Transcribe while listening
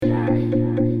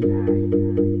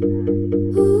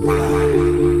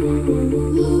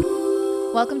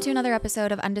Welcome to another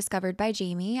episode of Undiscovered by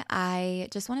Jamie. I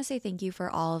just want to say thank you for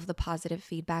all of the positive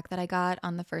feedback that I got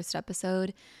on the first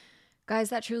episode.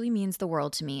 Guys, that truly means the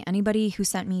world to me. Anybody who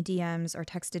sent me DMs or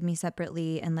texted me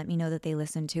separately and let me know that they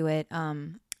listened to it,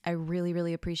 I really,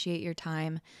 really appreciate your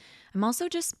time. I'm also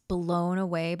just blown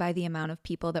away by the amount of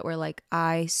people that were like,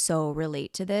 I so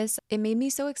relate to this. It made me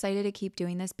so excited to keep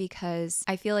doing this because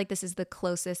I feel like this is the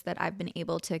closest that I've been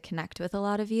able to connect with a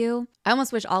lot of you. I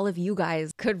almost wish all of you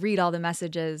guys could read all the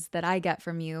messages that I get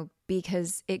from you,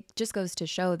 because it just goes to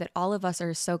show that all of us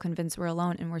are so convinced we're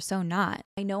alone, and we're so not.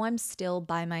 I know I'm still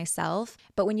by myself,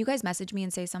 but when you guys message me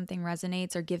and say something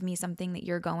resonates or give me something that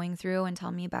you're going through and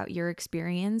tell me about your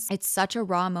experience, it's such a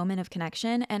raw moment of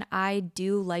connection. And I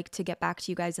do like to get back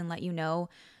to you guys and let you know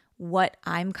what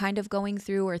I'm kind of going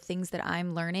through or things that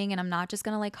I'm learning. And I'm not just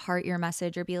going to like heart your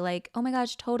message or be like, oh my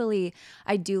gosh, totally.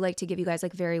 I do like to give you guys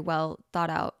like very well thought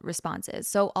out responses.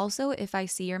 So also, if I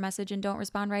see your message and don't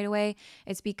respond right away,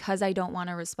 it's because I don't want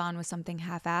to respond with something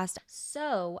half-assed.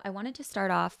 So I wanted to start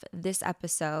off this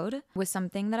episode with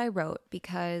something that I wrote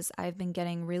because I've been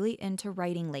getting really into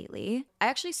writing lately. I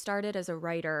actually started as a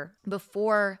writer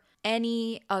before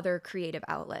any other creative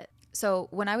outlet. So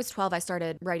when I was 12, I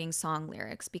started writing song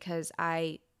lyrics because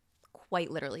I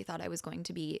quite literally thought I was going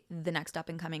to be the next up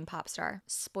and coming pop star.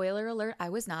 Spoiler alert, I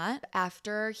was not.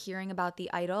 After hearing about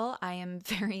The Idol, I am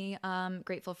very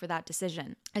grateful for that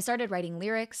decision. I started writing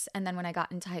lyrics, and then when I got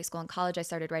into high school and college, I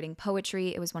started writing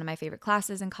poetry. It was one of my favorite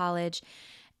classes in college.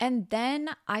 And then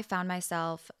I found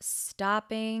myself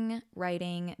stopping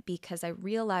writing because I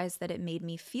realized that it made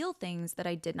me feel things that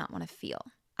I did not want to feel.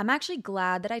 I'm actually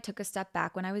glad that I took a step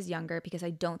back when I was younger because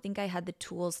I don't think I had the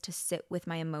tools to sit with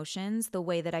my emotions the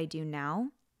way that I do now.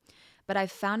 But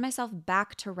I've found myself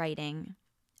back to writing,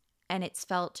 and it's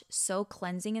felt so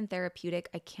cleansing and therapeutic,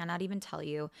 I cannot even tell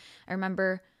you. I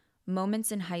remember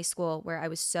moments in high school where I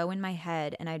was so in my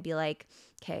head and I'd be like,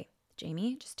 okay,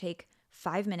 Jamie, just take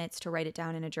 5 minutes to write it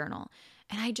down in a journal.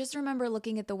 And I just remember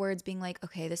looking at the words being like,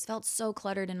 okay, this felt so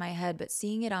cluttered in my head, but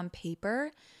seeing it on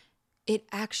paper, it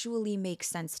actually makes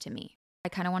sense to me. I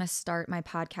kind of want to start my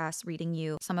podcast reading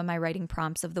you some of my writing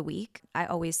prompts of the week. I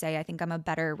always say I think I'm a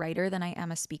better writer than I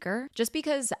am a speaker, just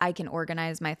because I can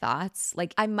organize my thoughts.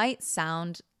 Like, I might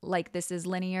sound like this is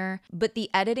linear, but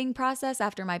the editing process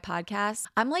after my podcast,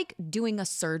 I'm like doing a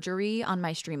surgery on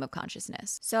my stream of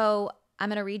consciousness. So I'm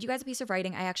going to read you guys a piece of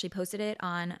writing. I actually posted it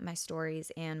on my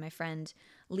stories, and my friend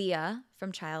Leah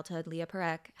from childhood, Leah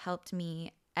Perek, helped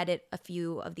me edit a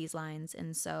few of these lines.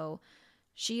 And so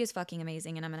she is fucking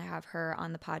amazing, and I'm going to have her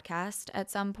on the podcast at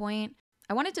some point.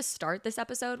 I wanted to start this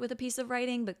episode with a piece of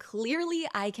writing, but clearly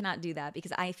I cannot do that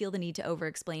because I feel the need to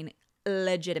over-explain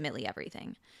legitimately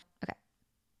everything. Okay.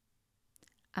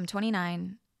 I'm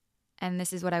 29, and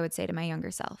this is what I would say to my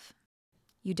younger self.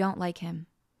 You don't like him.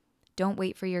 Don't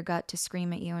wait for your gut to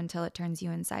scream at you until it turns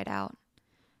you inside out.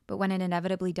 But when it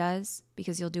inevitably does,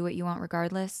 because you'll do what you want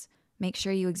regardless, make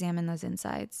sure you examine those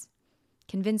insides.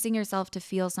 Convincing yourself to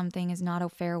feel something is not a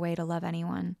fair way to love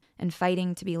anyone, and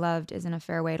fighting to be loved isn't a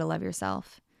fair way to love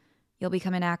yourself. You'll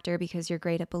become an actor because you're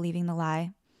great at believing the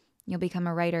lie. You'll become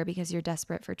a writer because you're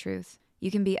desperate for truth.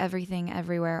 You can be everything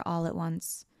everywhere all at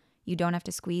once. You don't have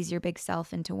to squeeze your big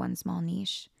self into one small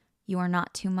niche. You are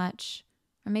not too much,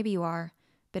 or maybe you are,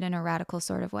 but in a radical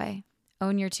sort of way.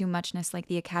 Own your too muchness like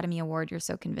the Academy Award you're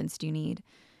so convinced you need,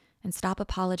 and stop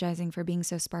apologizing for being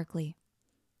so sparkly.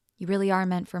 You really are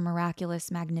meant for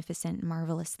miraculous, magnificent,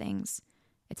 marvelous things.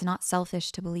 It's not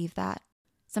selfish to believe that.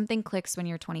 Something clicks when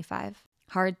you're 25.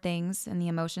 Hard things and the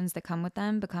emotions that come with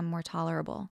them become more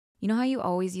tolerable. You know how you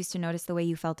always used to notice the way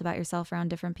you felt about yourself around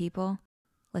different people?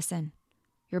 Listen,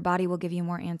 your body will give you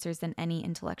more answers than any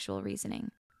intellectual reasoning.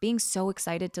 Being so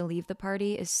excited to leave the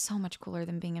party is so much cooler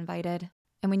than being invited.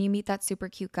 And when you meet that super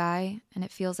cute guy and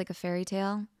it feels like a fairy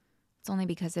tale, it's only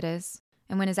because it is.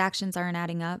 And when his actions aren't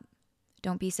adding up,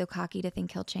 don't be so cocky to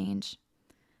think he'll change.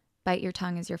 Bite your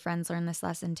tongue as your friends learn this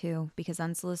lesson too, because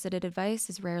unsolicited advice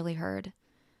is rarely heard.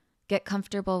 Get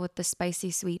comfortable with the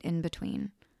spicy sweet in between.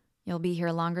 You'll be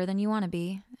here longer than you want to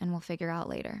be, and we'll figure out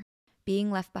later. Being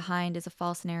left behind is a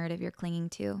false narrative you're clinging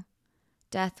to.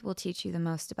 Death will teach you the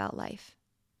most about life.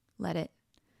 Let it.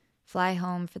 Fly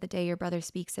home for the day your brother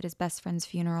speaks at his best friend's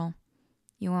funeral.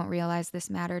 You won't realize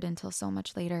this mattered until so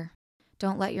much later.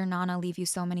 Don't let your Nana leave you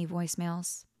so many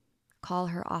voicemails. Call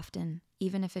her often,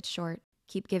 even if it's short.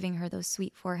 Keep giving her those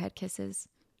sweet forehead kisses.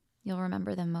 You'll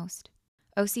remember them most.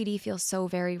 OCD feels so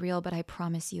very real, but I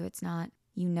promise you it's not.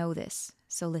 You know this,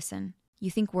 so listen. You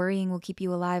think worrying will keep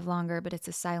you alive longer, but it's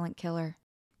a silent killer.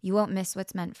 You won't miss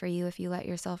what's meant for you if you let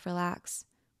yourself relax.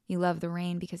 You love the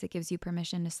rain because it gives you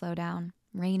permission to slow down.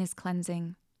 Rain is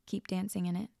cleansing. Keep dancing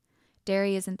in it.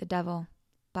 Dairy isn't the devil.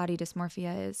 Body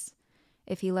dysmorphia is.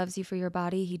 If he loves you for your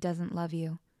body, he doesn't love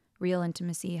you. Real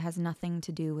intimacy has nothing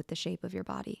to do with the shape of your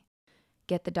body.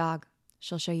 Get the dog.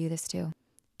 She'll show you this too.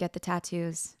 Get the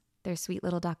tattoos. They're sweet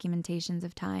little documentations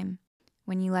of time.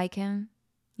 When you like him,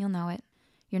 you'll know it.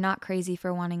 You're not crazy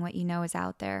for wanting what you know is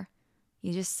out there.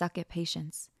 You just suck at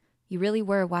patience. You really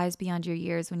were wise beyond your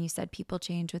years when you said people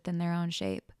change within their own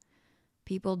shape.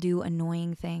 People do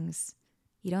annoying things.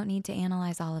 You don't need to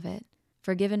analyze all of it.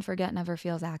 Forgive and forget never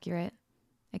feels accurate.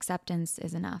 Acceptance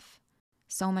is enough.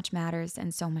 So much matters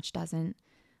and so much doesn't.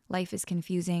 Life is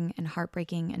confusing and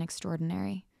heartbreaking and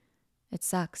extraordinary. It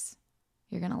sucks.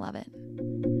 You're gonna love it.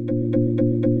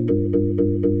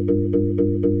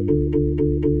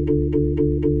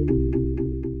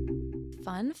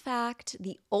 Fun fact,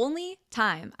 the only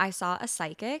time I saw a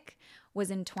psychic was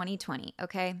in 2020,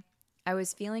 okay? I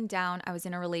was feeling down. I was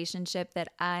in a relationship that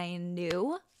I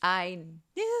knew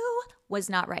was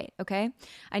not right, okay?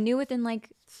 I knew within like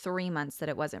 3 months that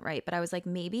it wasn't right, but I was like,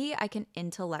 maybe I can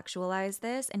intellectualize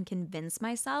this and convince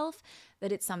myself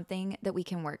that it's something that we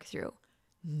can work through.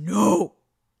 No.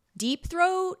 Deep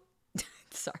throat,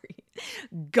 sorry,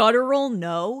 guttural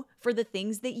no for the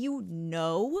things that you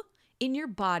know in your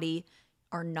body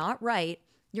are not right.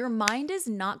 Your mind is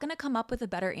not going to come up with a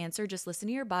better answer. Just listen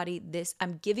to your body.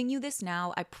 I'm giving you this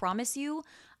now. I promise you,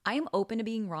 I am open to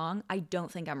being wrong. I don't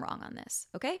think I'm wrong on this.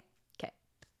 Okay? Okay.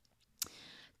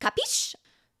 Capiche?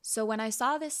 So when I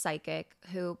saw this psychic,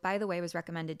 who, by the way, was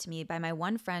recommended to me by my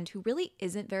one friend who really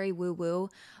isn't very woo-woo,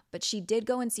 but she did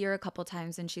go and see her a couple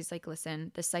times, and she's like,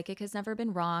 listen, the psychic has never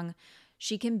been wrong.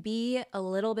 She can be a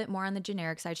little bit more on the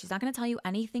generic side. She's not going to tell you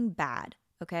anything bad,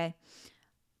 okay?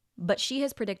 But she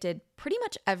has predicted pretty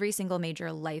much every single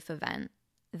major life event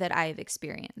that I've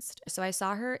experienced. So I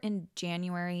saw her in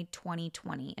January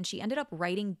 2020, and she ended up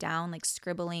writing down, like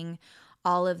scribbling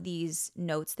all of these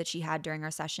notes that she had during our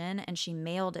session, and she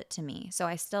mailed it to me. So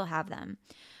I still have them.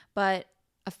 But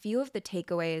a few of the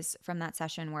takeaways from that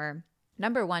session were,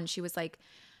 number one, she was like,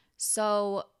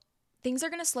 so things are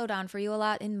going to slow down for you a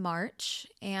lot in March,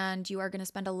 and you are going to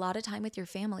spend a lot of time with your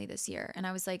family this year. And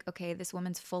I was like, okay, this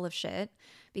woman's full of shit,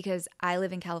 because I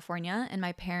live in California and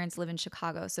my parents live in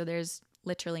Chicago. So there's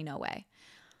literally no way.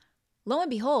 Lo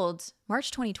and behold, March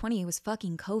 2020 was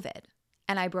fucking COVID.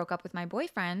 And I broke up with my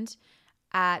boyfriend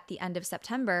at the end of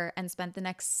September and spent the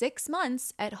next 6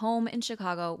 months at home in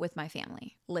Chicago with my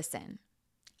family. Listen,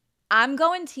 I'm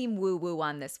going team woo-woo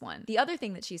on this one. The other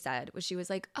thing that she said was, she was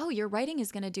like, oh, your writing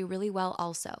is going to do really well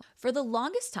also. For the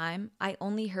longest time, I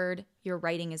only heard your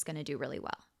writing is going to do really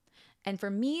well. And for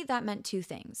me, that meant two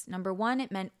things. Number one,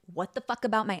 it meant, what the fuck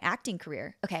about my acting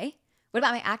career? Okay. What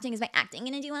about my acting? Is my acting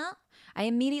going to do well? I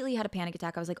immediately had a panic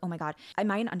attack. I was like, oh my God, am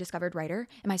I an undiscovered writer?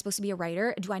 Am I supposed to be a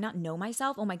writer? Do I not know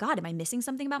myself? Oh my God, am I missing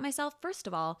something about myself? First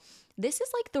of all, this is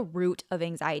like the root of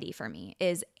anxiety for me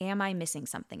is, am I missing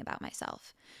something about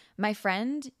myself? My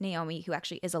friend, Naomi, who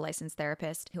actually is a licensed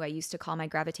therapist, who I used to call my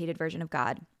gravitated version of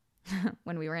God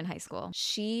when we were in high school,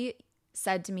 she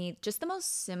said to me just the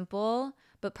most simple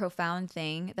but profound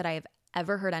thing that I have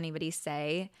ever heard anybody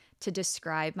say to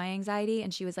describe my anxiety.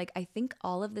 And she was like, I think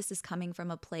all of this is coming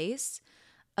from a place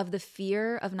of the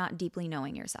fear of not deeply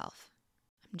knowing yourself.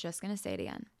 I'm just going to say it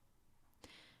again.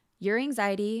 Your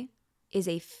anxiety is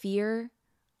a fear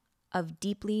of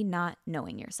deeply not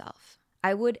knowing yourself.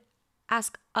 I would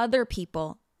ask other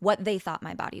people what they thought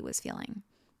my body was feeling,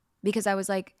 because I was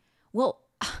like, well,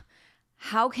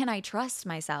 how can I trust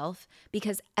myself?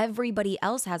 Because everybody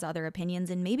else has other opinions,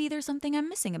 and maybe there's something I'm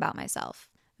missing about myself.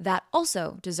 That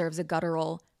also deserves a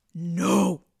guttural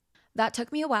no. That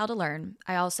took me a while to learn.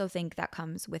 I also think that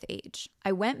comes with age.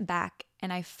 I went back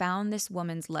and I found this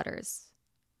woman's letters,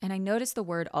 and I noticed the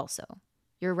word also.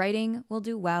 Your writing will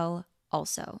do well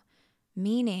also.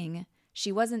 Meaning,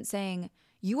 she wasn't saying,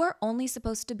 you are only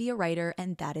supposed to be a writer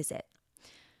and that is it.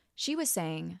 She was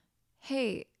saying,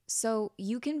 hey, so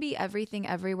you can be everything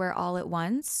everywhere all at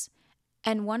once,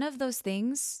 and one of those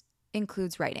things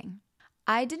includes writing.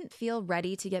 I didn't feel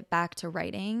ready to get back to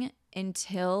writing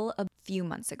until a few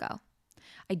months ago.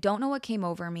 I don't know what came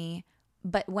over me,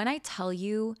 but when I tell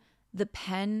you the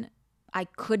pen, I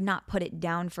could not put it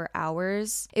down for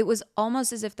hours. It was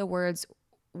almost as if the words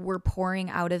were pouring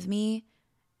out of me,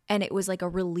 and it was like a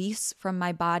release from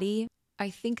my body. I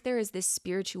think there is this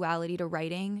spirituality to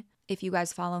writing. If you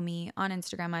guys follow me on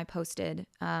Instagram, I posted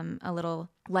a little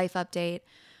life update.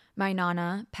 My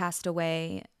Nana passed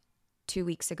away 2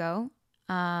 weeks ago.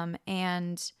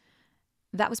 And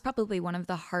that was probably one of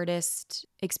the hardest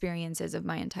experiences of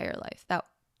my entire life.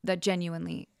 That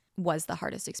genuinely was the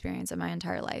hardest experience of my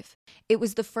entire life. It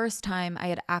was the first time I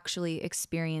had actually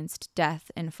experienced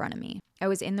death in front of me. I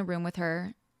was in the room with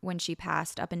her when she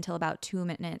passed up until about 2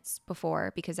 minutes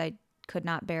before because I could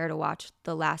not bear to watch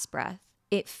the last breath.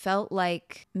 It felt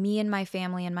like me and my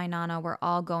family and my Nana were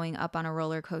all going up on a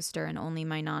roller coaster and only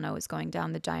my Nana was going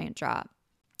down the giant drop.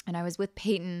 And I was with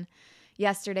Peyton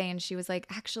yesterday and she was like,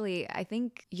 actually, I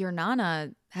think your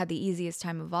Nana had the easiest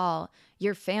time of all.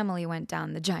 Your family went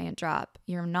down the giant drop.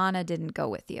 Your Nana didn't go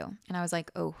with you. And I was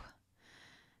like, oh,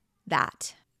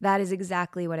 that is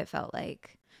exactly what it felt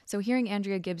like. So hearing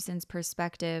Andrea Gibson's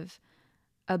perspective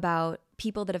about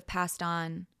people that have passed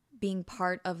on being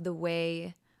part of the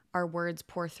way our words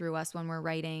pour through us when we're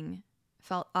writing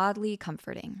felt oddly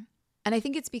comforting. And I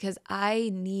think it's because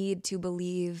I need to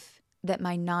believe that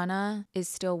my Nana is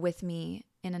still with me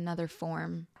in another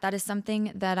form. That is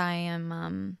something that I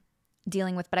am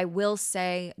dealing with. But I will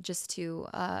say, just to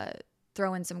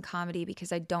throw in some comedy,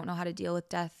 because I don't know how to deal with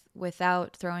death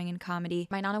without throwing in comedy.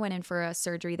 My Nana went in for a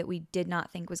surgery that we did not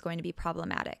think was going to be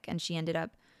problematic, and she ended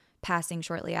up passing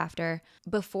shortly after.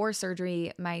 Before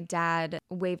surgery, my dad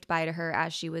waved bye to her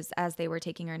as they were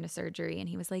taking her into surgery, and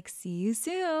he was like, "See you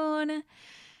soon."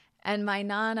 And my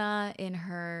Nana, in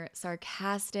her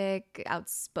sarcastic,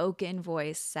 outspoken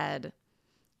voice, said,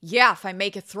 "Yeah, if I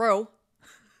make it through."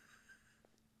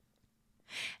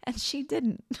 And she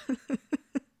didn't.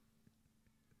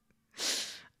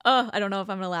 Oh, I don't know if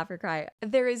I'm going to laugh or cry.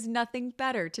 There is nothing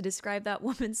better to describe that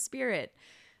woman's spirit.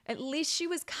 At least she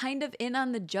was kind of in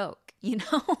on the joke, you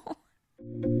know?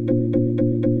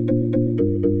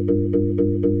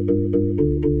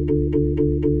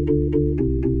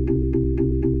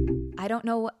 I don't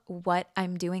know what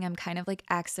I'm doing. I'm kind of like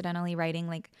accidentally writing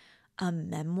like a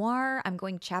memoir. I'm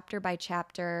going chapter by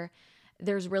chapter.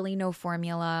 There's really no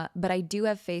formula, but I do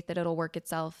have faith that it'll work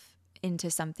itself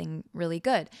into something really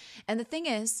good. And the thing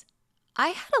is, I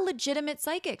had a legitimate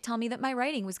psychic tell me that my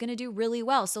writing was going to do really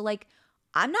well. So like,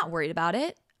 I'm not worried about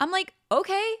it. I'm like,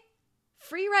 okay,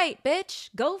 free write, bitch.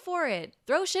 Go for it.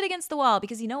 Throw shit against the wall,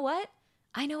 because you know what?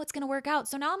 I know it's going to work out.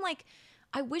 So now I'm like,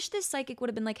 I wish this psychic would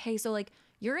have been like, hey, so like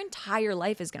your entire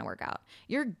life is going to work out.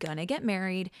 You're going to get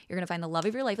married. You're going to find the love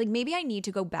of your life. Like maybe I need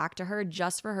to go back to her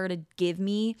just for her to give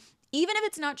me, even if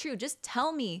it's not true, just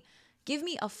tell me, give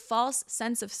me a false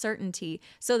sense of certainty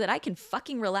so that I can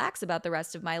fucking relax about the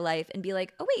rest of my life and be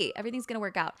like, oh wait, everything's going to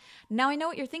work out. Now I know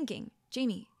what you're thinking.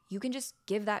 Jamie, you can just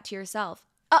give that to yourself.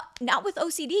 Not with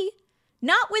OCD.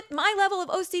 Not with my level of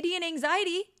OCD and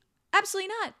anxiety.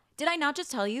 Absolutely not. Did I not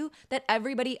just tell you that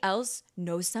everybody else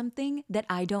knows something that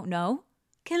I don't know?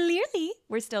 Clearly,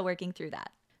 we're still working through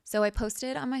that. So I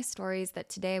posted on my stories that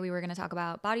today we were going to talk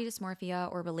about body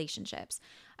dysmorphia or relationships.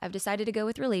 I've decided to go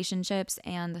with relationships,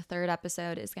 and the third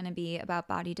episode is going to be about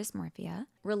body dysmorphia.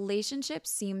 Relationships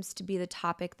seems to be the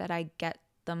topic that I get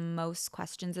the most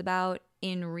questions about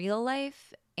in real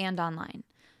life and online,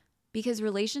 because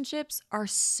relationships are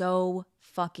so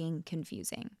fucking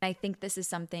confusing. I think this is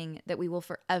something that we will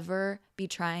forever be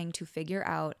trying to figure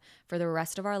out for the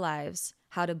rest of our lives,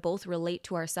 how to both relate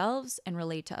to ourselves and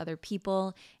relate to other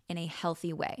people in a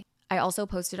healthy way. I also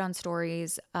posted on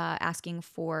stories asking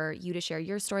for you to share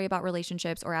your story about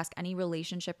relationships or ask any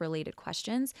relationship related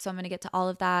questions. So I'm going to get to all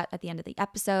of that at the end of the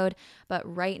episode. But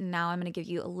right now I'm going to give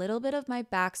you a little bit of my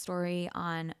backstory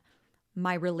on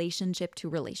my relationship to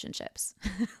relationships,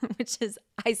 which is,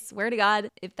 I swear to God,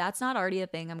 if that's not already a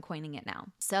thing, I'm coining it now.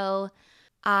 So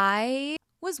I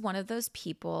was one of those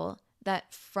people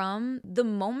that from the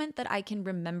moment that I can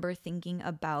remember thinking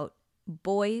about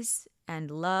boys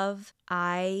and love,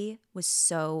 I was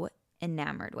so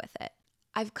enamored with it.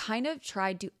 I've kind of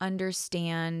tried to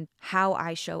understand how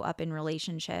I show up in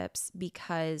relationships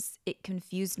because it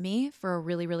confused me for a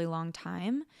really, really long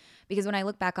time. Because when I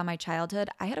look back on my childhood,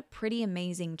 I had a pretty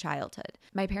amazing childhood.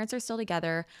 My parents are still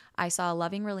together. I saw a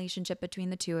loving relationship between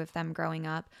the two of them growing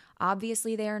up.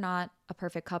 Obviously, they are not a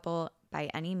perfect couple by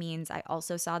any means. I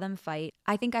also saw them fight.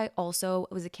 I think I also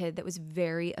was a kid that was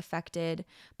very affected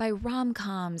by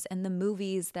rom-coms and the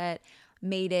movies that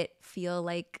made it feel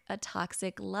like a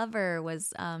toxic lover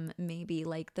was maybe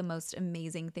like the most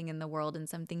amazing thing in the world and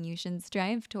something you should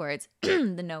strive towards.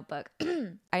 The Notebook.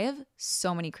 I have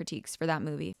so many critiques for that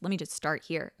movie. Let me just start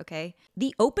here, okay?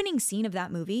 The opening scene of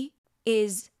that movie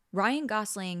is Ryan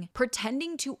Gosling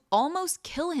pretending to almost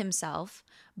kill himself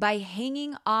by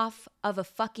hanging off of a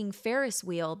fucking Ferris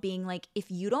wheel, being like,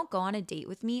 if you don't go on a date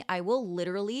with me, I will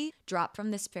literally drop from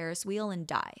this Ferris wheel and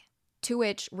die. To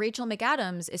which Rachel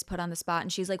McAdams is put on the spot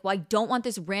and she's like, well, I don't want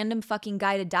this random fucking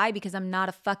guy to die because I'm not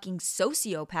a fucking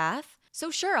sociopath. So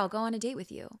sure, I'll go on a date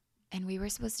with you. And we were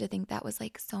supposed to think that was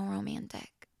like so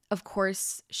romantic. Of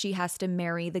course, she has to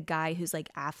marry the guy who's like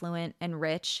affluent and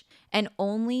rich, and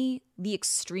only the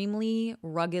extremely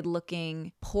rugged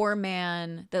looking poor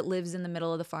man that lives in the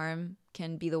middle of the farm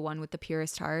can be the one with the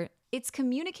purest heart. It's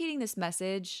communicating this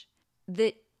message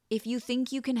that if you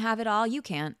think you can have it all, you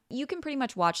can't. You can pretty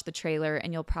much watch the trailer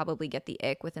and you'll probably get the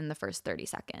ick within the first 30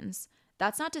 seconds.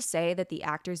 That's not to say that the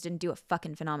actors didn't do a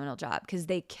fucking phenomenal job, because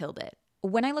they killed it.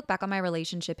 When I look back on my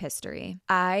relationship history,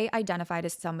 I identified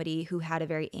as somebody who had a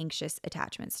very anxious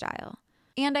attachment style.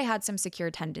 And I had some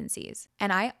secure tendencies.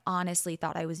 And I honestly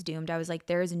thought I was doomed. I was like,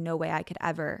 there is no way I could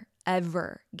ever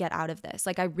get out of this.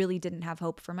 Like, I really didn't have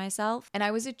hope for myself. And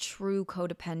I was a true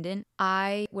codependent.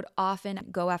 I would often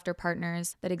go after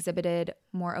partners that exhibited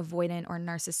more avoidant or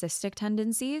narcissistic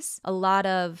tendencies. A lot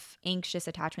of anxious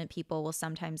attachment people will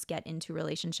sometimes get into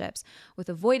relationships with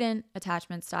avoidant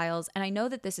attachment styles. And I know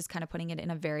that this is kind of putting it in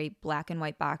a very black and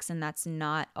white box, and that's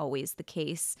not always the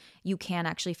case. You can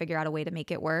actually figure out a way to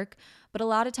make it work. But a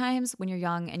lot of times when you're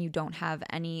young and you don't have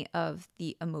any of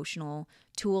the emotional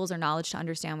tools or knowledge to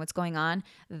understand what's going on,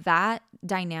 that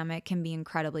dynamic can be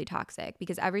incredibly toxic,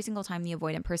 because every single time the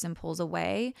avoidant person pulls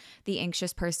away, the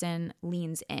anxious person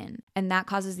leans in. And that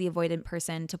causes the avoidant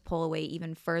person to pull away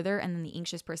even further. And then the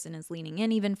anxious person is leaning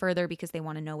in even further because they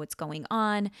want to know what's going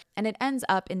on. And it ends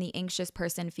up in the anxious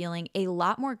person feeling a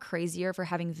lot more crazier for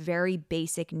having very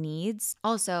basic needs.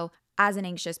 Also, as an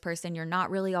anxious person, you're not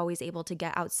really always able to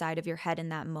get outside of your head in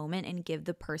that moment and give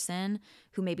the person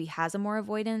who maybe has a more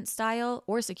avoidant style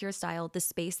or secure style the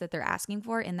space that they're asking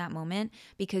for in that moment,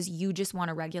 because you just want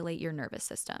to regulate your nervous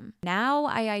system. Now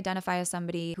I identify as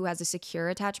somebody who has a secure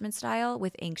attachment style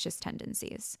with anxious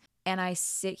tendencies. And I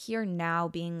sit here now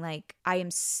being like, I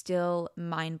am still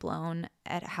mind blown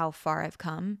at how far I've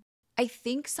come. I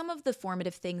think some of the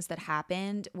formative things that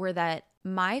happened were that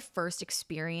my first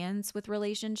experience with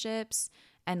relationships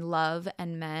and love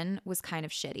and men was kind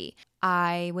of shitty.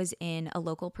 I was in a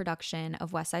local production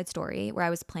of West Side Story where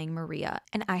I was playing Maria,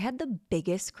 and I had the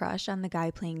biggest crush on the guy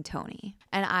playing Tony.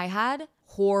 And I had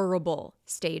horrible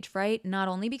stage fright, not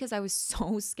only because I was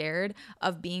so scared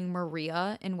of being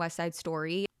Maria in West Side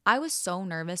Story. I was so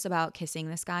nervous about kissing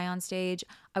this guy on stage.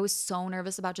 I was so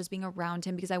nervous about just being around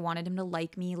him because I wanted him to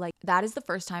like me. Like, that is the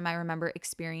first time I remember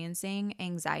experiencing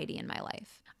anxiety in my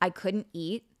life. I couldn't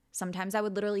eat. Sometimes I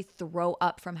would literally throw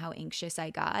up from how anxious I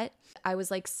got. I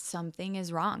was like, something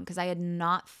is wrong, because I had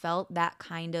not felt that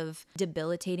kind of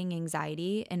debilitating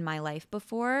anxiety in my life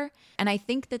before. And I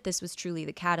think that this was truly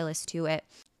the catalyst to it.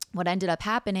 What ended up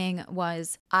happening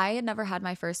was I had never had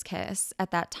my first kiss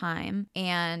at that time,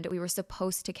 and we were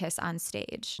supposed to kiss on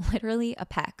stage. Literally a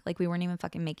peck, like we weren't even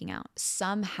fucking making out.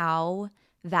 Somehow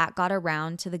that got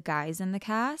around to the guys in the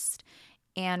cast,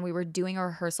 and we were doing a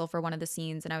rehearsal for one of the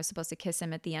scenes, and I was supposed to kiss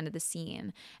him at the end of the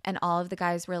scene. And all of the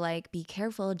guys were like, be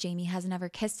careful, Jamie has never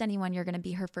kissed anyone. You're going to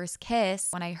be her first kiss.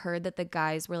 When I heard that the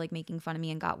guys were like making fun of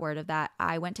me and got word of that,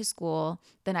 I went to school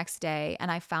the next day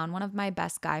and I found one of my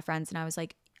best guy friends, and I was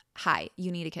like, hi,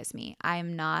 you need to kiss me. I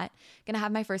am not going to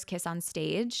have my first kiss on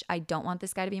stage. I don't want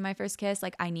this guy to be my first kiss.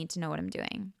 Like, I need to know what I'm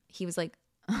doing. He was like,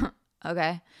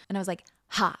 okay. And I was like,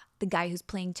 ha, the guy who's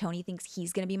playing Tony thinks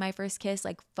he's going to be my first kiss.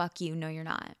 Like, fuck you. No, you're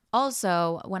not.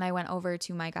 Also, when I went over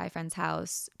to my guy friend's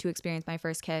house to experience my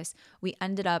first kiss, we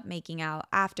ended up making out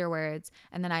afterwards.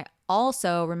 And then I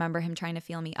also remember him trying to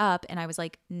feel me up, and I was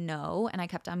like, no. And I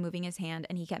kept on moving his hand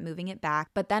and he kept moving it back.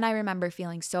 But then I remember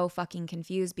feeling so fucking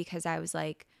confused, because I was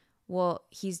like, well,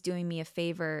 he's doing me a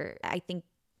favor. I think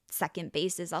second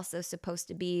base is also supposed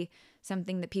to be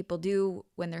something that people do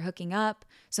when they're hooking up.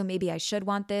 So maybe I should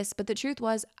want this. But the truth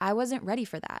was, I wasn't ready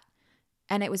for that.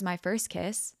 And it was my first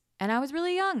kiss, and I was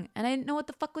really young and I didn't know what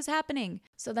the fuck was happening.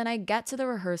 So then I get to the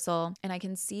rehearsal and I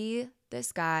can see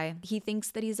this guy. He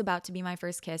thinks that he's about to be my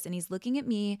first kiss, and he's looking at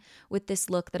me with this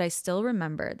look that I still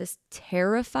remember, this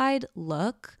terrified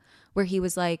look where he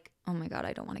was like, oh my God,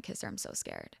 I don't want to kiss her. I'm so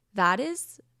scared. That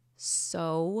is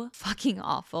so fucking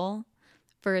awful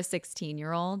for a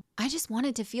 16-year-old. I just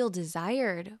wanted to feel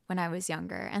desired when I was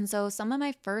younger. And so some of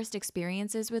my first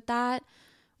experiences with that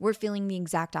were feeling the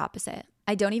exact opposite.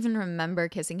 I don't even remember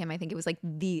kissing him. I think it was like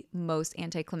the most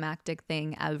anticlimactic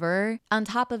thing ever. On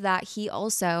top of that, he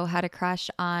also had a crush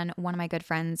on one of my good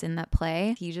friends in that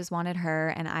play. He just wanted her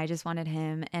and I just wanted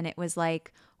him. And it was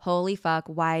like, holy fuck,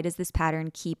 why does this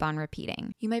pattern keep on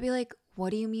repeating? You might be like,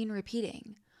 what do you mean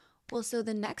repeating? Well, so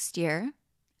the next year,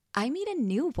 I meet a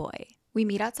new boy. We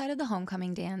meet outside of the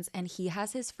homecoming dance, and he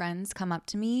has his friends come up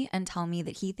to me and tell me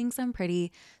that he thinks I'm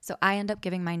pretty, so I end up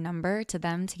giving my number to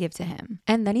them to give to him.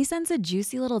 And then he sends a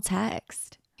juicy little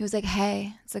text. He was like,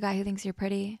 hey, it's the guy who thinks you're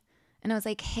pretty. And I was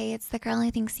like, hey, it's the girl who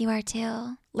thinks you are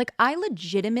too. Like, I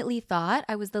legitimately thought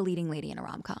I was the leading lady in a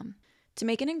rom-com. To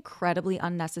make an incredibly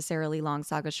unnecessarily long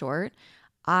saga short,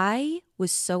 I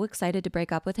was so excited to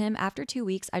break up with him. After 2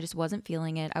 weeks, I just wasn't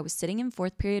feeling it. I was sitting in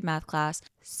fourth period math class,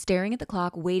 staring at the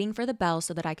clock, waiting for the bell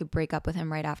so that I could break up with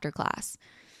him right after class.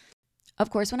 Of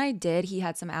course, when I did, he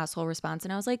had some asshole response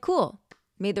and I was like, cool,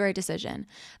 made the right decision.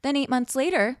 Then 8 months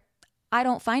later, I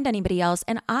don't find anybody else.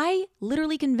 And I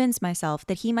literally convinced myself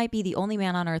that he might be the only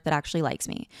man on earth that actually likes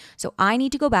me. So I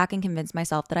need to go back and convince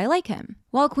myself that I like him.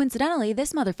 Well, coincidentally,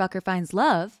 this motherfucker finds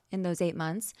love in those 8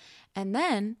 months. And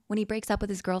then when he breaks up with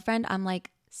his girlfriend, I'm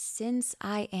like, since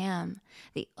I am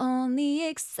the only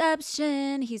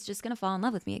exception, he's just going to fall in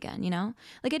love with me again, you know?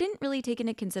 Like, I didn't really take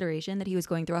into consideration that he was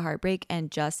going through a heartbreak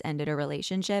and just ended a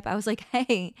relationship. I was like,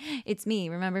 hey, it's me.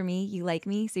 Remember me? You like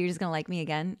me? So you're just going to like me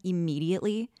again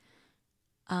immediately?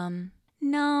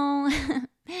 No.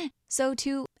 So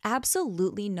to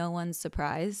absolutely no one's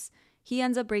surprise, he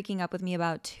ends up breaking up with me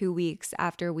about 2 weeks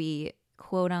after we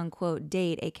quote unquote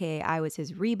date, aka I was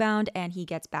his rebound, and he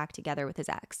gets back together with his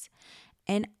ex.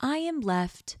 And I am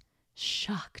left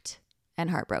shocked and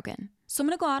heartbroken. So I'm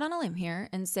going to go out on a limb here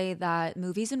and say that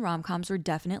movies and rom-coms were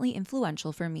definitely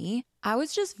influential for me. I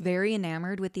was just very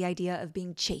enamored with the idea of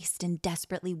being chased and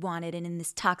desperately wanted and in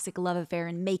this toxic love affair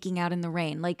and making out in the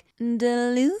rain. Like,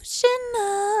 delusional.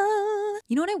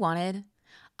 You know what I wanted?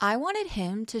 I wanted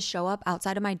him to show up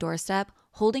outside of my doorstep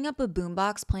holding up a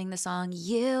boombox playing the song,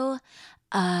 You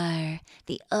Are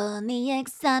the Only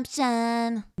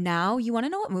Exception. Now, you want to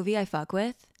know what movie I fuck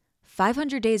with?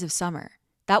 500 Days of Summer.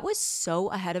 That was so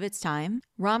ahead of its time.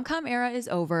 Rom-com era is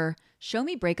over. Show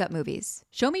me breakup movies.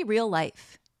 Show me real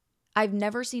life. I've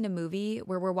never seen a movie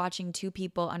where we're watching two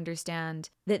people understand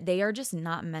that they are just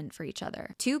not meant for each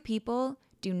other. Two people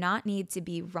do not need to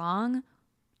be wrong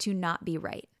to not be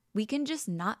right. We can just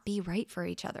not be right for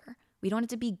each other. We don't have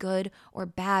to be good or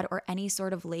bad or any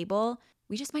sort of label.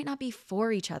 We just might not be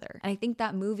for each other. And I think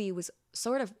that movie was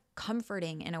sort of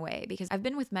comforting in a way because I've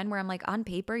been with men where I'm like, on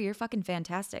paper, you're fucking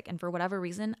fantastic. And for whatever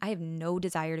reason, I have no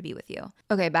desire to be with you.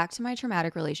 Okay, back to my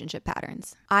traumatic relationship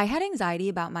patterns. I had anxiety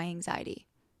about my anxiety.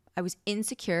 I was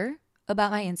insecure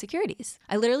about my insecurities.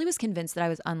 I literally was convinced that I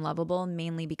was unlovable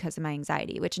mainly because of my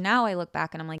anxiety, which now I look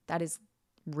back and I'm like, that is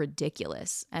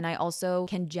ridiculous. And I also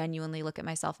can genuinely look at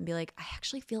myself and be like, I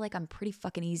actually feel like I'm pretty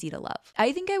fucking easy to love.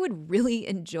 I think I would really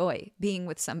enjoy being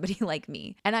with somebody like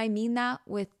me. And I mean that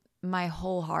with my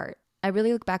whole heart. I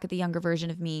really look back at the younger version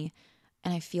of me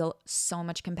and I feel so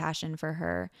much compassion for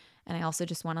her. And I also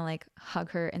just want to like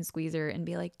hug her and squeeze her and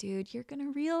be like, dude, you're going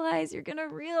to realize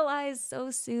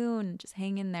so soon. Just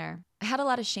hang in there. I had a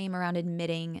lot of shame around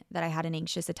admitting that I had an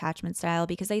anxious attachment style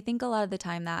because I think a lot of the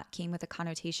time that came with a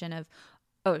connotation of,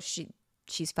 oh,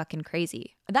 she's fucking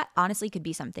crazy. That honestly could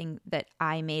be something that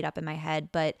I made up in my head.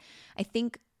 But I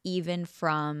think even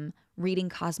from reading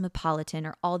Cosmopolitan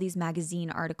or all these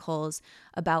magazine articles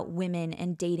about women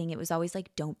and dating, it was always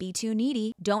like, don't be too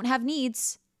needy. Don't have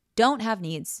needs. Don't have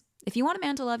needs. If you want a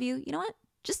man to love you, you know what?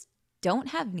 Just don't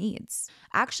have needs.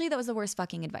 Actually, that was the worst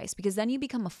fucking advice because then you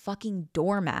become a fucking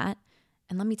doormat.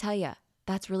 And let me tell you,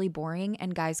 that's really boring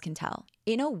and guys can tell.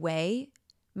 In a way,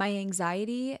 my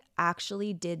anxiety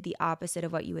actually did the opposite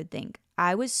of what you would think.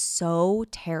 I was so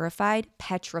terrified,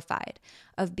 petrified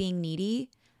of being needy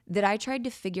that I tried to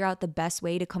figure out the best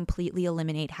way to completely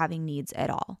eliminate having needs at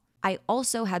all. I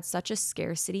also had such a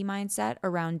scarcity mindset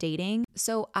around dating.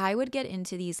 So I would get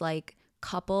into these like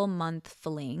couple month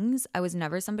flings. I was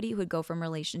never somebody who would go from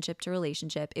relationship to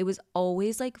relationship. It was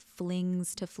always like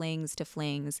flings to flings to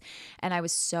flings. And I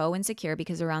was so insecure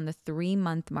because around the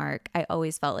 3-month mark, I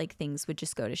always felt like things would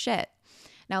just go to shit.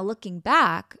 Now looking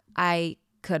back, I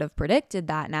could have predicted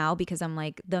that now because I'm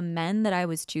like, the men that I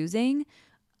was choosing,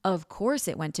 of course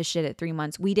it went to shit at 3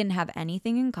 months. We didn't have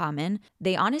anything in common.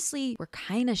 They honestly were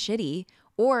kind of shitty.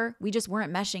 Or we just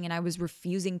weren't meshing and I was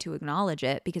refusing to acknowledge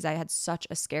it because I had such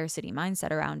a scarcity mindset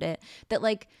around it that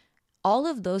like all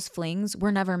of those flings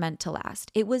were never meant to last.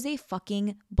 It was a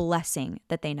fucking blessing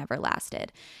that they never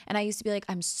lasted. And I used to be like,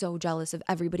 I'm so jealous of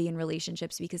everybody in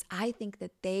relationships because I think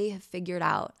that they have figured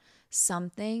out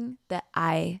something that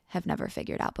I have never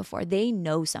figured out before. They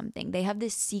know something. They have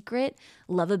this secret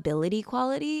lovability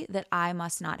quality that I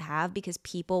must not have because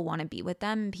people want to be with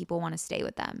them and people want to stay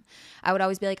with them. I would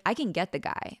always be like, I can get the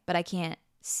guy, but I can't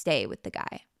stay with the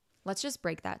guy. Let's just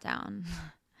break that down.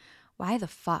 Why the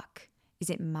fuck is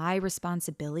it my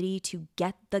responsibility to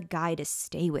get the guy to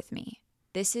stay with me?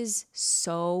 This is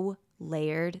so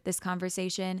layered, this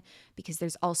conversation, because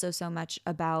there's also so much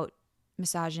about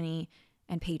misogyny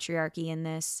and patriarchy in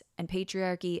this. And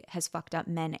patriarchy has fucked up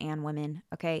men and women,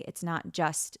 okay? It's not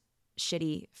just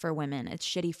shitty for women. It's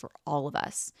shitty for all of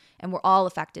us. And we're all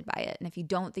affected by it. And if you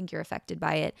don't think you're affected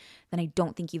by it, then I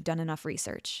don't think you've done enough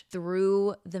research.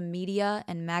 Through the media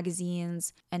and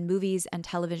magazines and movies and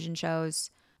television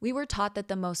shows, we were taught that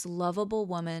the most lovable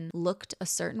woman looked a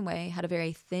certain way, had a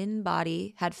very thin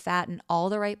body, had fat in all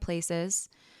the right places,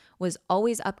 was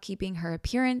always upkeeping her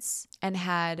appearance, and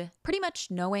had pretty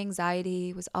much no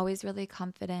anxiety, was always really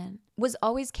confident, was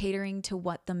always catering to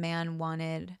what the man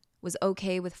wanted, was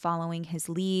okay with following his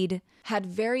lead, had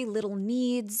very little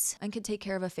needs, and could take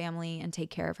care of a family and take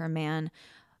care of her man.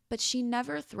 But she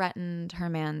never threatened her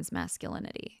man's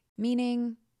masculinity,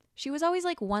 meaning she was always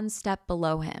like one step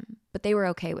below him, but they were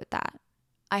okay with that.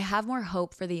 I have more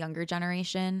hope for the younger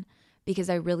generation because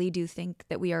I really do think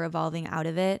that we are evolving out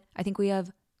of it. I think we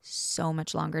have so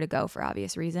much longer to go for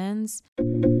obvious reasons.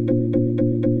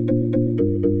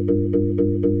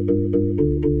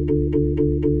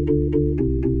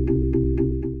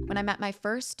 When I met my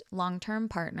first long-term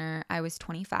partner, I was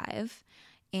 25.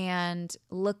 And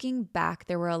looking back,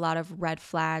 there were a lot of red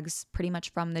flags pretty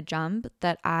much from the jump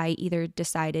that I either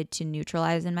decided to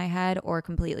neutralize in my head or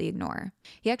completely ignore.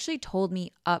 He actually told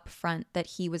me up front that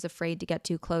he was afraid to get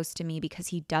too close to me because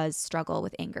he does struggle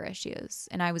with anger issues.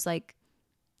 And I was like,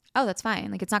 oh, that's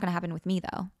fine. Like, it's not going to happen with me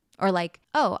though. Or like,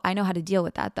 oh, I know how to deal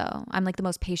with that though. I'm like the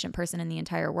most patient person in the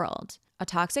entire world. A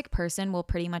toxic person will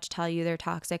pretty much tell you they're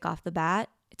toxic off the bat.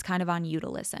 It's kind of on you to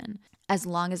listen. As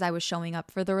long as I was showing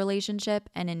up for the relationship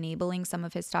and enabling some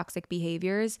of his toxic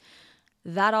behaviors,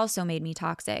 that also made me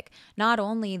toxic. Not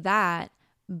only that,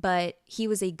 but he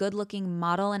was a good-looking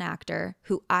model and actor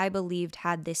who I believed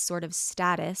had this sort of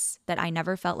status that I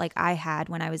never felt like I had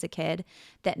when I was a kid,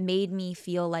 that made me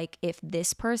feel like if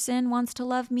this person wants to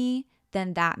love me,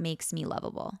 then that makes me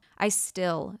lovable. I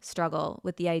still struggle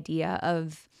with the idea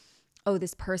of, oh,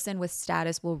 this person with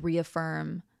status will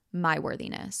reaffirm my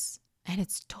worthiness. And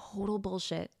it's total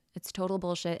bullshit. It's total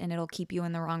bullshit, and it'll keep you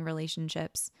in the wrong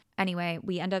relationships. Anyway,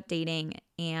 we end up dating,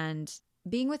 and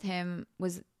being with him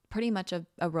was pretty much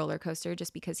a roller coaster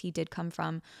just because he did come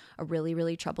from a really,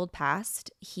 really troubled past.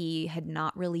 He had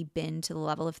not really been to the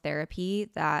level of therapy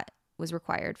that was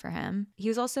required for him. He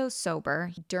was also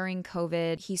sober. During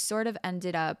COVID, he sort of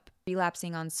ended up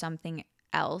relapsing on something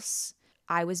else.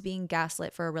 I was being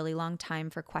gaslit for a really long time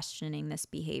for questioning this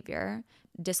behavior.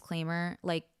 Disclaimer,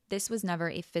 like, this was never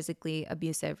a physically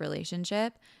abusive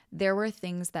relationship. There were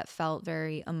things that felt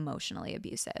very emotionally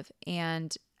abusive.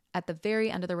 And at the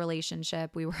very end of the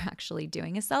relationship, we were actually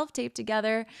doing a self-tape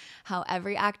together, how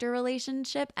every actor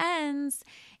relationship ends.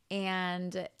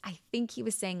 And I think he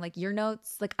was saying, like, your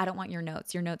notes, like, I don't want your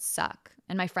notes. Your notes suck.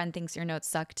 And my friend thinks your notes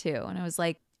suck too. And I was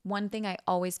like, one thing I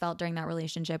always felt during that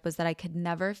relationship was that I could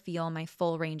never feel my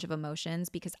full range of emotions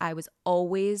because I was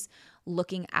always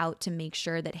looking out to make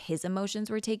sure that his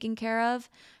emotions were taken care of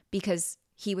because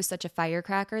he was such a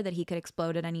firecracker that he could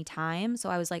explode at any time. So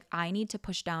I was like, I need to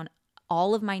push down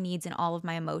all of my needs and all of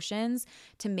my emotions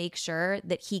to make sure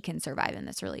that he can survive in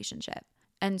this relationship.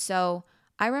 And so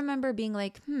I remember being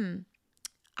like,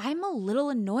 I'm a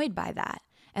little annoyed by that.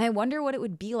 And I wonder what it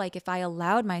would be like if I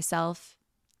allowed myself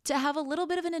to have a little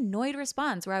bit of an annoyed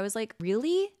response where I was like,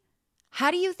 really? How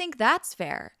do you think that's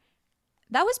fair?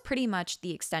 That was pretty much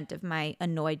the extent of my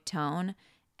annoyed tone.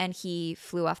 And he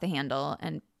flew off the handle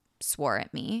and swore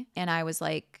at me. And I was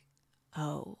like,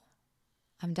 oh,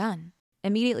 I'm done.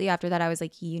 Immediately after that, I was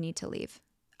like, you need to leave.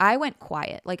 I went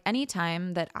quiet. Like,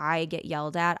 anytime that I get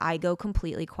yelled at, I go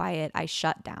completely quiet. I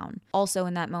shut down. Also,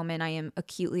 in that moment, I am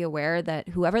acutely aware that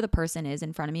whoever the person is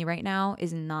in front of me right now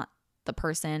is not the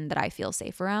person that I feel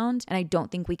safe around. And I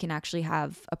don't think we can actually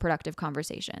have a productive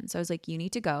conversation. So I was like, you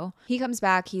need to go. He comes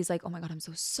back. He's like, oh my God, I'm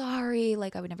so sorry.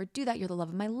 Like, I would never do that. You're the love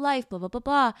of my life, blah, blah, blah,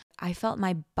 blah. I felt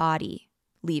my body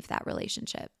leave that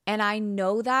relationship. And I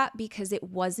know that because it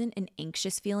wasn't an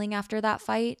anxious feeling after that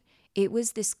fight. It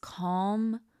was this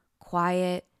calm,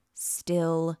 quiet,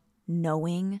 still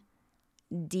knowing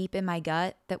deep in my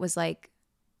gut that was like,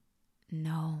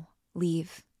 no,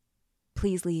 leave.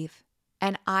 Please leave.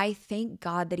 And I thank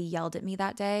God that he yelled at me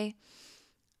that day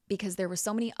because there were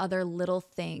so many other little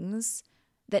things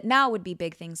that now would be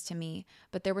big things to me.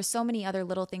 But there were so many other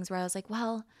little things where I was like,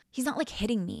 well, he's not like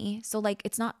hitting me. So like,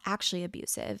 it's not actually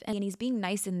abusive. And he's being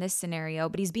nice in this scenario,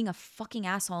 but he's being a fucking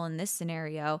asshole in this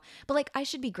scenario. But like, I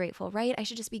should be grateful, right? I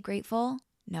should just be grateful.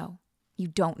 No, you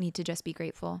don't need to just be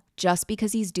grateful. Just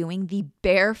because he's doing the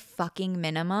bare fucking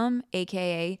minimum,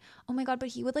 AKA, oh my God, but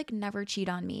he would like never cheat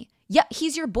on me. Yeah,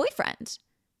 he's your boyfriend.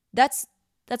 That's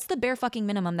the bare fucking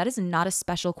minimum. That is not a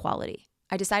special quality.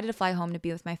 I decided to fly home to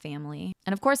be with my family.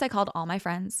 And of course I called all my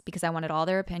friends because I wanted all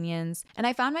their opinions. And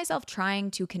I found myself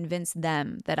trying to convince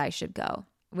them that I should go.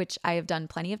 which I have done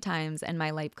plenty of times. And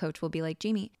my life coach will be like,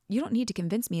 Jamie, you don't need to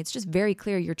convince me. It's just very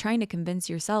clear you're trying to convince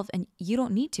yourself and you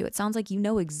don't need to. It sounds like you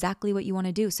know exactly what you want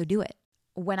to do. So do it.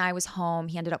 When I was home,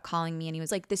 he ended up calling me and he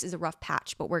was like, this is a rough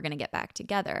patch, but we're going to get back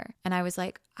together. And I was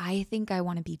like, I think I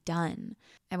want to be done.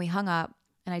 And we hung up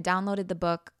and I downloaded the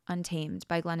book Untamed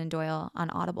by Glennon Doyle on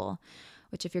Audible,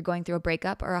 which if you're going through a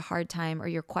breakup or a hard time or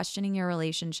you're questioning your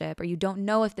relationship or you don't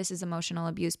know if this is emotional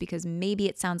abuse because maybe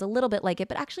it sounds a little bit like it,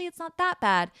 but actually it's not that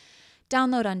bad,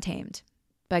 download Untamed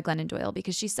by Glennon Doyle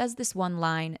because she says this one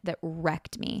line that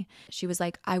wrecked me. She was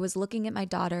like, I was looking at my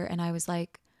daughter and I was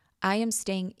like, I am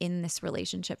staying in this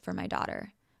relationship for my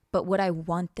daughter, but would I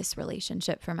want this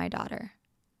relationship for my daughter?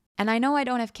 And I know I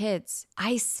don't have kids.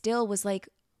 I still was like,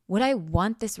 would I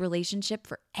want this relationship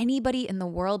for anybody in the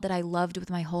world that I loved with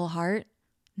my whole heart?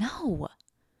 No.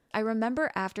 I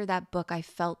remember after that book, I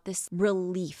felt this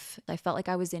relief. I felt like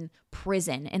I was in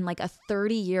prison in like a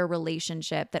 30-year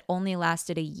relationship that only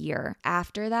lasted a year.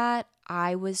 After that,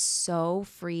 I was so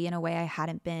free in a way I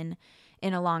hadn't been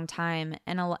in a long time.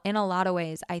 And in a lot of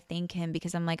ways, I thank him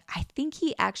because I'm like, I think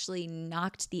he actually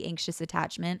knocked the anxious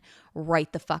attachment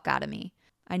right the fuck out of me.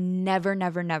 I never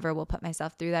will put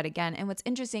myself through that again. And what's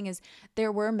interesting is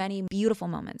there were many beautiful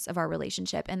moments of our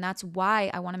relationship. And that's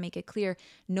why I want to make it clear,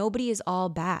 nobody is all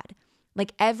bad.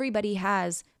 Like everybody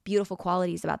has beautiful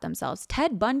qualities about themselves.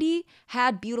 Ted Bundy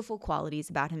had beautiful qualities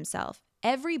about himself.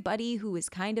 Everybody who is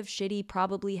kind of shitty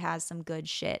probably has some good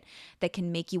shit that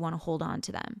can make you want to hold on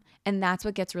to them. And that's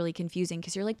what gets really confusing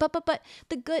because you're like, but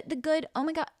the good, oh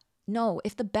my God. No,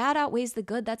 if the bad outweighs the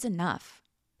good, that's enough.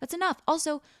 That's enough.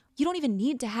 Also, you don't even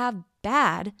need to have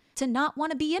bad to not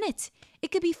want to be in it.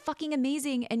 It could be fucking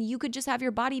amazing and you could just have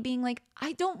your body being like,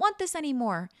 I don't want this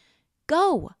anymore.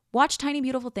 Go watch Tiny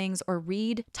Beautiful Things or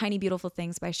read Tiny Beautiful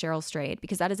Things by Cheryl Strayed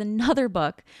because that is another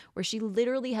book where she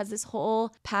literally has this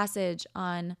whole passage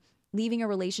on leaving a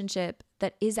relationship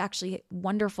that is actually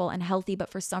wonderful and healthy. But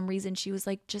for some reason she was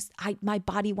like, my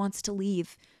body wants to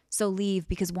leave. So leave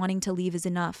because wanting to leave is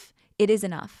enough. It is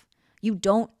enough. You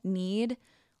don't need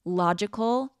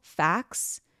logical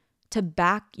facts to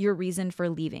back your reason for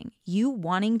leaving. You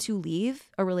wanting to leave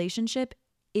a relationship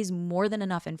is more than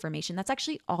enough information. That's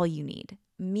actually all you need.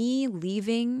 Me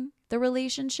leaving the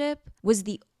relationship was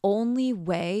the only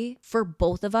way for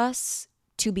both of us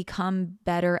to become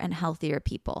better and healthier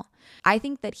people. I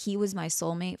think that he was my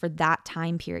soulmate for that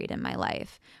time period in my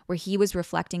life where he was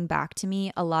reflecting back to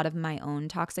me a lot of my own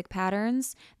toxic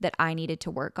patterns that I needed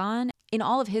to work on. In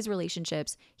all of his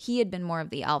relationships, he had been more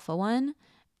of the alpha one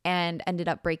and ended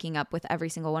up breaking up with every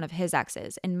single one of his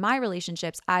exes. In my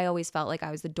relationships, I always felt like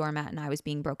I was the doormat and I was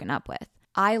being broken up with.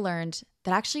 I learned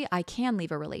that actually I can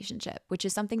leave a relationship, which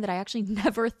is something that I actually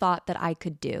never thought that I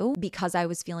could do because I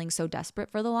was feeling so desperate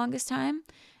for the longest time.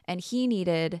 And he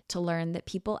needed to learn that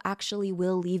people actually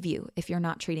will leave you if you're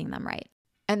not treating them right.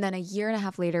 And then a year and a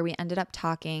half later, we ended up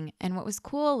talking. And what was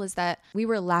cool was that we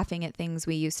were laughing at things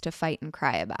we used to fight and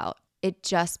cry about. It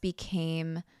just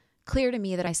became clear to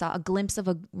me that I saw a glimpse of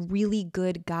a really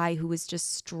good guy who was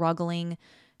just struggling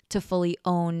to fully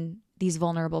own these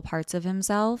vulnerable parts of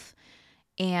himself.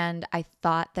 And I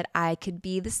thought that I could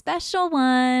be the special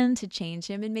one to change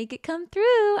him and make it come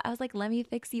through. I was like, let me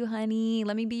fix you, honey.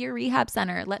 Let me be your rehab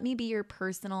center. Let me be your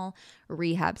personal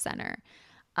rehab center.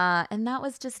 And that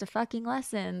was just a fucking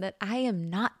lesson that I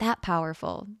am not that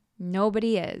powerful.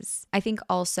 Nobody is. I think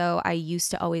also I used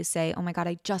to always say, oh my God,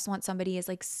 I just want somebody as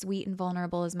like sweet and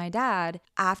vulnerable as my dad.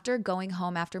 After going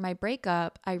home after my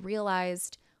breakup, I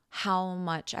realized how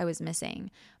much I was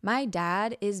missing. My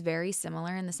dad is very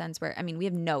similar in the sense where, I mean, we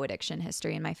have no addiction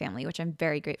history in my family, which I'm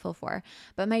very grateful for.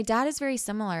 But my dad is very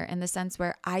similar in the sense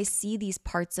where I see these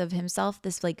parts of himself,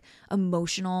 this like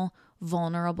emotional,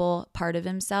 vulnerable part of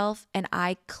himself, and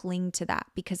I cling to that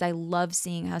because I love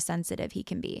seeing how sensitive he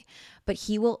can be. But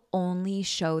he will only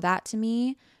show that to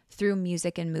me through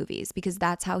music and movies because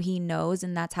that's how he knows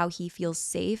and that's how he feels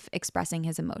safe expressing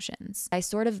his emotions. I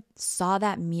sort of saw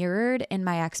that mirrored in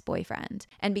my ex-boyfriend.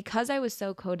 And because I was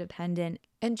so codependent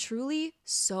and truly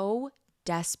so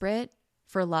desperate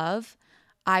for love,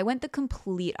 I went the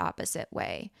complete opposite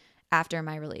way after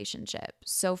my relationship.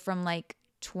 So from like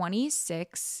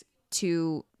 26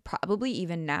 to probably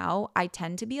even now, I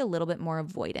tend to be a little bit more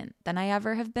avoidant than I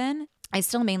ever have been. I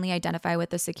still mainly identify with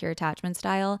the secure attachment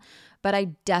style, but I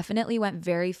definitely went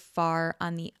very far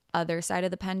on the other side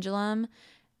of the pendulum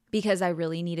because I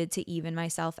really needed to even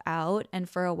myself out. And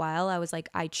for a while, I was like,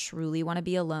 I truly want to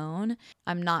be alone.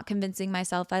 I'm not convincing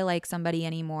myself I like somebody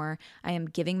anymore. I am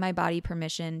giving my body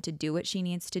permission to do what she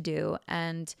needs to do.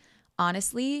 And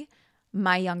honestly,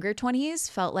 My younger 20s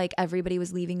felt like everybody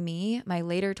was leaving me. My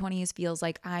later 20s feels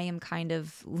like I am kind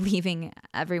of leaving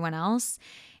everyone else.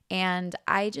 And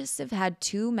I just have had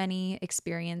too many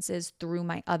experiences through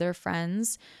my other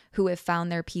friends who have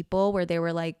found their people where they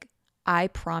were like, I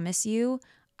promise you,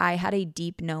 I had a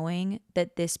deep knowing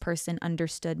that this person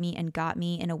understood me and got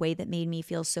me in a way that made me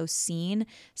feel so seen,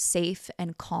 safe,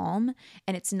 and calm.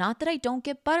 And it's not that I don't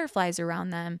get butterflies around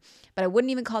them, but I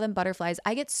wouldn't even call them butterflies.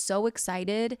 I get so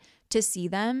excited to see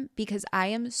them because I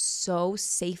am so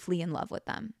safely in love with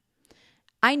them.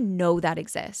 I know that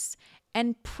exists.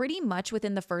 And pretty much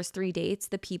within the first 3 dates,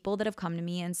 the people that have come to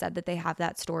me and said that they have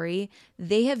that story,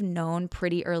 they have known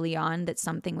pretty early on that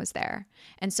something was there.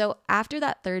 And so after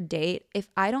that third date, if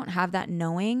I don't have that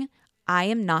knowing, I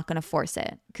am not going to force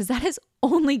it because that has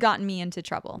only gotten me into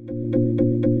trouble.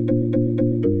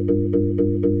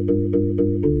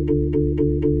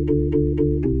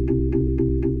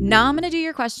 Now I'm going to do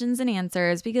your questions and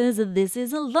answers because this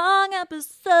is a long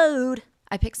episode.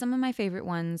 I picked some of my favorite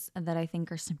ones that I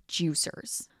think are some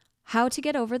juicers. How to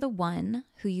get over the one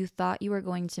who you thought you were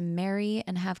going to marry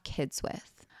and have kids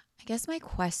with. I guess my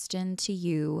question to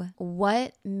you,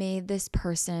 what made this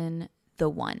person the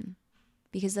one?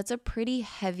 Because that's a pretty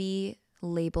heavy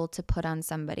label to put on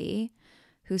somebody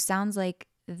who sounds like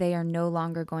they are no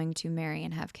longer going to marry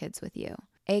and have kids with you.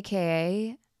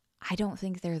 AKA, I don't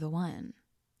think they're the one.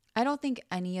 I don't think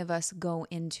any of us go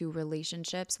into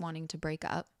relationships wanting to break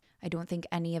up. I don't think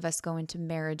any of us go into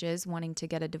marriages wanting to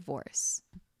get a divorce.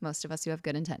 Most of us who have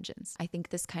good intentions. I think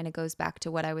this kind of goes back to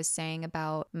what I was saying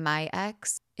about my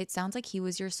ex. It sounds like he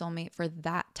was your soulmate for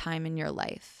that time in your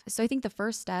life. So I think the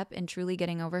first step in truly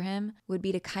getting over him would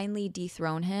be to kindly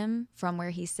dethrone him from where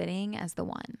he's sitting as the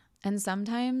one. And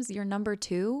sometimes your number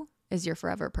 2 is your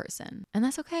forever person. And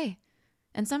that's okay.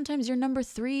 And sometimes your number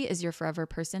 3 is your forever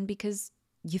person because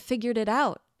you figured it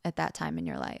out at that time in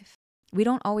your life. We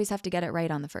don't always have to get it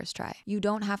right on the first try. You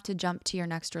don't have to jump to your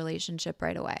next relationship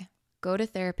right away. Go to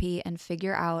therapy and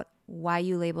figure out why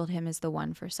you labeled him as the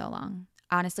one for so long.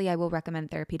 Honestly, I will recommend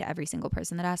therapy to every single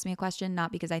person that asks me a question,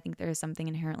 not because I think there is something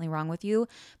inherently wrong with you,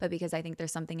 but because I think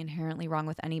there's something inherently wrong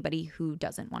with anybody who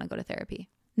doesn't want to go to therapy.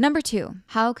 Number 2,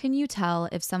 how can you tell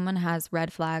if someone has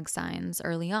red flag signs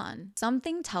early on?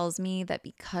 Something tells me that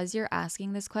because you're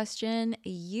asking this question,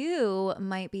 you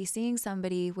might be seeing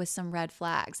somebody with some red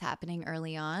flags happening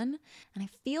early on. And I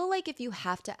feel like if you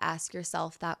have to ask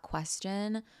yourself that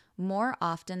question, more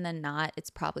often than not,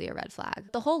 it's probably a red flag.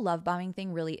 The whole love bombing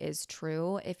thing really is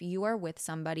true. If you are with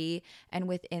somebody and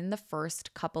within the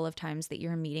first couple of times that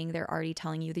you're meeting, they're already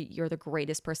telling you that you're the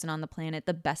greatest person on the planet,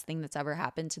 the best thing that's ever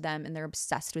happened to them, and they're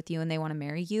obsessed with you and they want to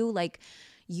marry you, like,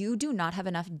 you do not have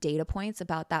enough data points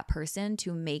about that person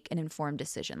to make an informed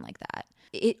decision like that.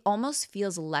 It almost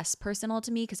feels less personal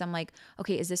to me because I'm like,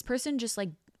 okay, is this person just like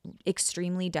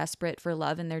extremely desperate for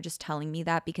love and they're just telling me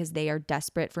that because they are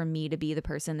desperate for me to be the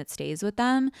person that stays with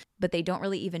them, but they don't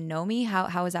really even know me?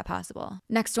 How is that possible?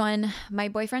 Next one, my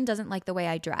boyfriend doesn't like the way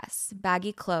I dress.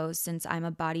 Baggy clothes since I'm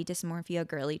a body dysmorphia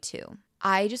girly too.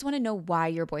 I just want to know why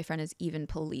your boyfriend is even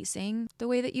policing the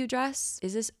way that you dress.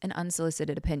 Is this an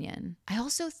unsolicited opinion? I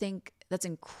also think that's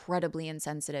incredibly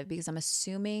insensitive because I'm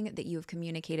assuming that you have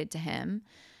communicated to him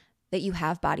that you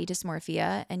have body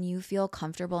dysmorphia and you feel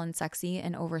comfortable and sexy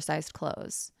in oversized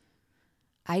clothes.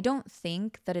 I don't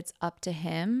think that it's up to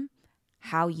him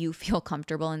how you feel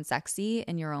comfortable and sexy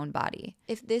in your own body.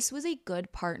 If this was a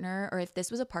good partner, or if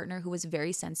this was a partner who was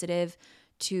very sensitive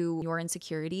to your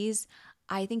insecurities,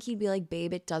 I think he'd be like,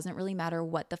 babe, it doesn't really matter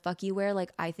what the fuck you wear.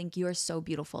 Like, I think you are so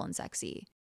beautiful and sexy.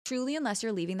 Truly, unless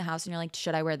you're leaving the house and you're like,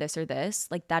 should I wear this or this?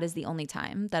 Like, that is the only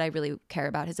time that I really care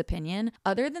about his opinion.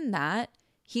 Other than that,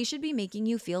 he should be making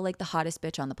you feel like the hottest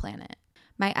bitch on the planet.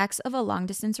 My ex of a long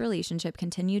distance relationship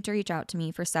continued to reach out to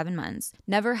me for 7 months,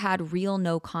 never had real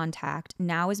no contact,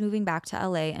 now is moving back to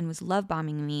LA and was love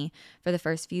bombing me for the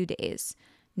first few days.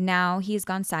 Now he's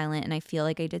gone silent and I feel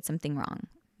like I did something wrong.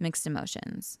 Mixed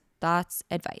emotions. Thoughts,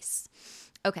 advice.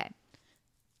 Okay.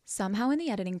 Somehow in the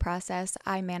editing process,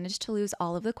 I managed to lose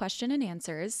all of the question and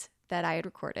answers that I had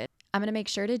recorded. I'm going to make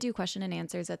sure to do question and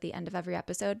answers at the end of every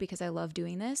episode because I love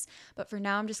doing this. But for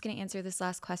now, I'm just going to answer this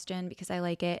last question because I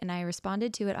like it. And I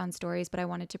responded to it on stories, but I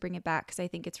wanted to bring it back because I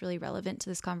think it's really relevant to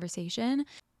this conversation.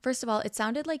 First of all, it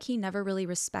sounded like he never really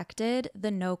respected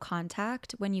the no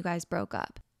contact when you guys broke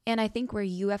up. And I think where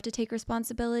you have to take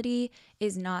responsibility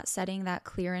is not setting that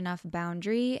clear enough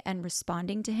boundary and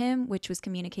responding to him, which was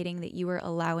communicating that you were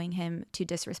allowing him to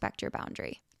disrespect your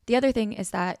boundary. The other thing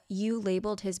is that you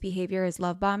labeled his behavior as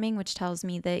love bombing, which tells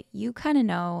me that you kind of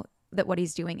know that what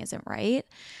he's doing isn't right.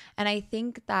 And I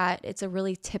think that it's a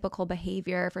really typical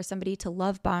behavior for somebody to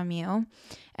love bomb you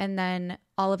and then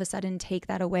all of a sudden take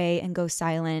that away and go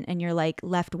silent, and you're like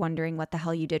left wondering what the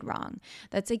hell you did wrong.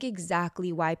 That's like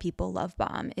exactly why people love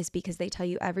bomb, is because they tell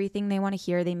you everything they want to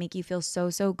hear. They make you feel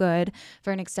so good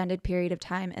for an extended period of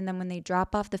time. And then when they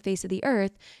drop off the face of the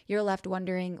earth, you're left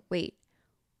wondering, wait,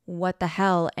 what the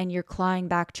hell? And you're clawing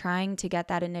back, trying to get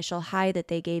that initial high that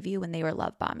they gave you when they were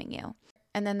love bombing you.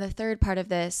 And then the third part of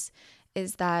this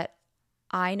is that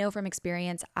I know from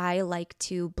experience, I like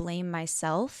to blame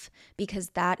myself because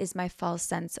that is my false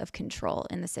sense of control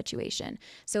in the situation.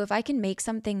 So if I can make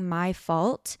something my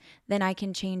fault, then I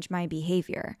can change my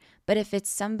behavior. But if it's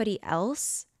somebody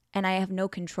else and I have no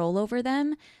control over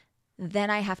them, then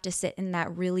I have to sit in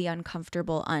that really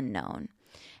uncomfortable unknown.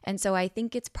 And so I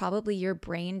think it's probably your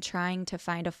brain trying to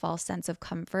find a false sense of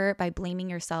comfort by blaming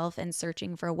yourself and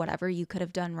searching for whatever you could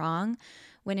have done wrong,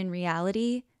 when in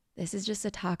reality, this is just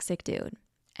a toxic dude.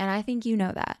 And I think you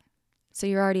know that. So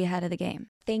you're already ahead of the game.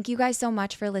 Thank you guys so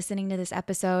much for listening to this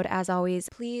episode. As always,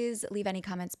 please leave any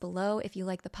comments below. If you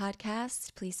like the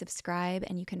podcast, please subscribe,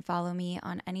 and you can follow me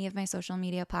on any of my social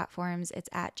media platforms. It's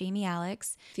at Jamie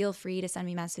Alex. Feel free to send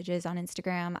me messages on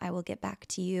Instagram. I will get back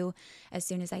to you as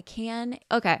soon as I can.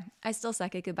 Okay, I still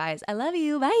suck at goodbyes. I love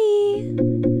you.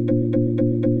 Bye.